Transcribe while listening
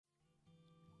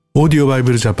オーディオバイ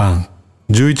ブルジャパン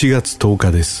11月10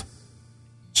日です。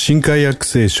新海訳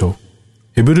聖書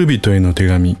ヘブル人への手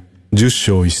紙10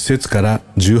章1節から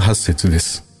18節で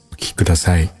す。お聞きくだ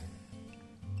さい。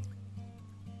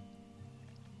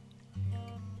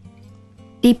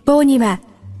律法には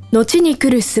後に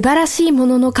来る素晴らしいも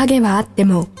のの影はあって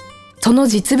もその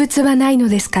実物はないの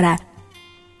ですから、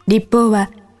律法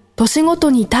は年ごと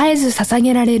に絶えず捧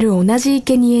げられる同じ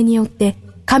生贄によって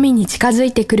神に近づ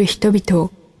いてくる人々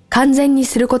を完全に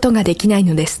することができない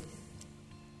のです。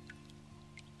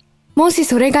もし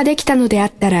それができたのであ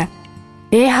ったら、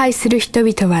礼拝する人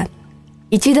々は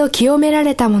一度清めら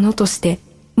れたものとして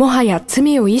もはや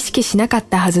罪を意識しなかっ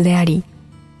たはずであり、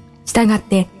従っ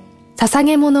て捧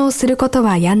げ物をすること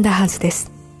はやんだはずで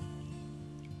す。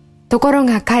ところ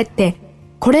がかえって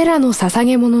これらの捧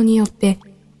げ物によって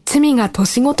罪が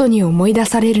年ごとに思い出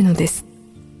されるのです。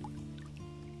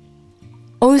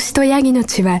お牛とヤギの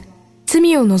血は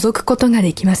罪を除くことが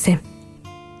できません。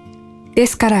で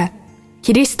すから、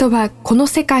キリストはこの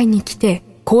世界に来て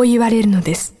こう言われるの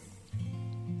です。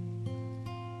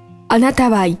あなた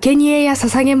は生贄や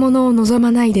捧げ物を望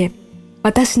まないで、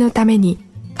私のために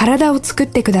体を作っ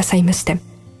てくださいました。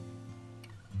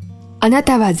あな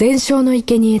たは全焼の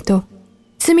生贄と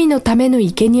罪のための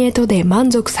生贄とで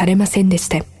満足されませんでし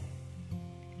た。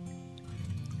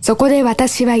そこで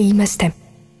私は言いました。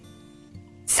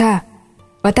さあ、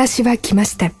私は来ま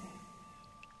した。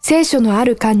聖書のあ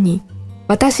る巻に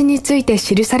私について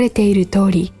記されている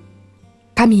通り、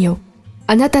神よ、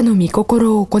あなたの御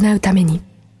心を行うために。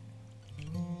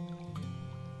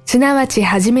すなわち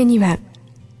はじめには、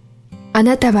あ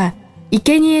なたは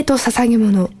生贄と捧げ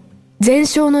物、全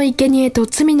焼の生贄と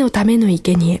罪のための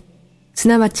生贄、す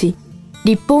なわち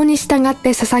律法に従っ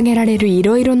て捧げられるい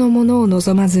ろいろのものを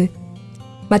望まず、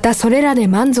またそれらで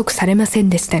満足されません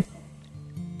でした。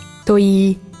と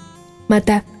言い、ま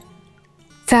た、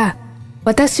さあ、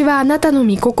私はあなたの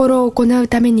御心を行う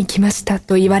ために来ました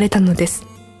と言われたのです。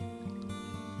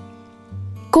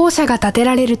後者が立て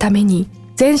られるために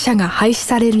前者が廃止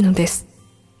されるのです。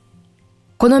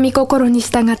この御心に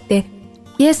従って、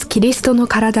イエス・キリストの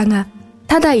体が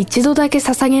ただ一度だけ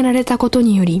捧げられたこと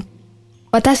により、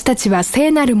私たちは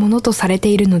聖なるものとされて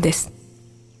いるのです。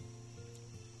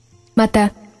ま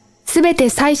た、すべて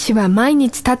祭司は毎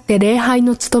日立って礼拝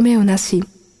の務めをなし、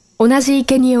同じ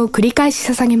生贄を繰り返し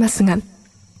捧げますが、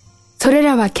それ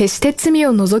らは決して罪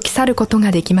を除き去ること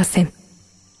ができません。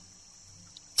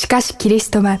しかしキリス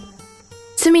トは、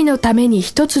罪のために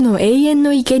一つの永遠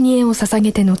の生贄を捧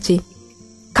げて後、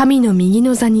神の右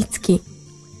の座につき、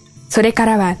それか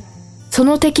らは、そ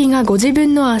の敵がご自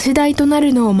分の足台とな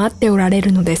るのを待っておられ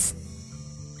るのです。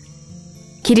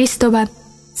キリストは、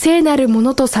聖なるも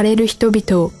のとされる人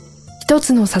々を、一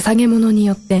つの捧げ物に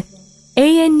よって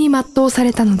永遠に全うさ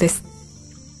れたのです。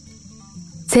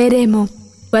聖霊も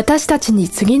私たちに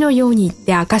次のように言っ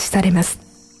て明かしされます。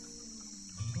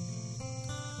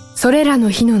それらの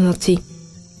日の後、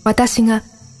私が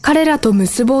彼らと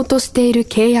結ぼうとしている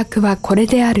契約はこれ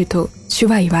であると主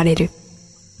は言われる。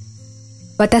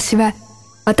私は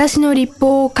私の律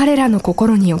法を彼らの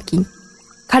心に置き、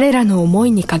彼らの思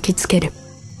いに書きつける。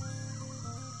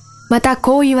また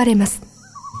こう言われます。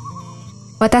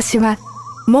私は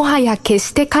もはや決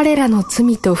して彼らの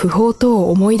罪と不法と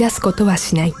を思い出すことは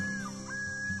しない。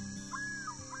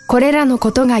これらの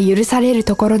ことが許される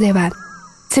ところでは、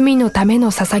罪のための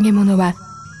捧げ物は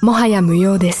もはや無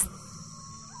用です。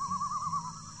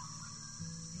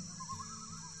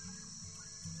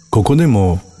ここで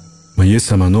もイエス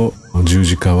様の十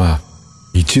字架は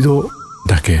一度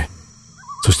だけ、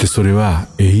そしてそれは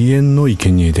永遠の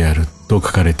生贄であると書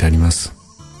かれてあります。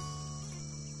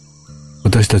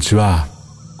私たちは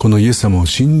このイエス様を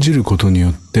信じることによ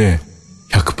って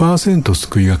 100%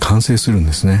 救いが完成するん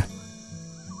ですね。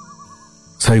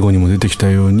最後にも出てきた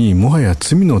ように、もはや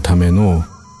罪のための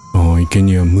生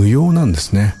贄は無用なんで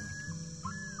すね。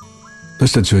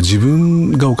私たちは自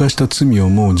分が犯した罪を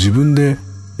もう自分で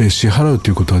支払うと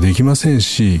いうことはできません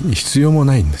し、必要も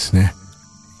ないんですね。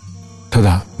た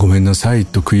だ、ごめんなさい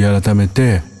と悔い改め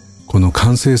て、この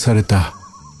完成された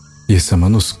イエス様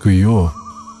の救いを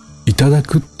いただ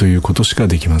くということしか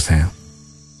できません。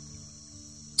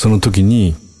その時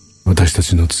に私た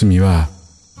ちの罪は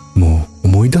もう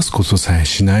思い出すことさえ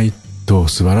しないと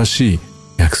素晴らしい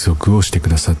約束をしてく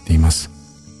ださっています。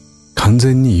完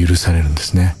全に許されるんで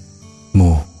すね。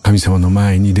もう神様の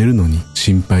前に出るのに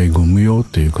心配ご無用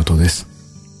ということです。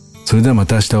それではま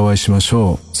た明日お会いしまし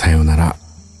ょう。さようなら。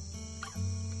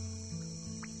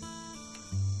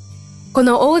こ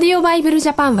のオーディオバイブルジ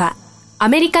ャパンはア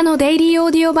メリカのデイリーオ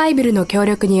ーディオバイブルの協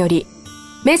力により、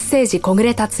メッセージ小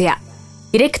暮達也、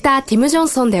ディレクターティム・ジョン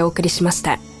ソンでお送りしまし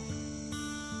た。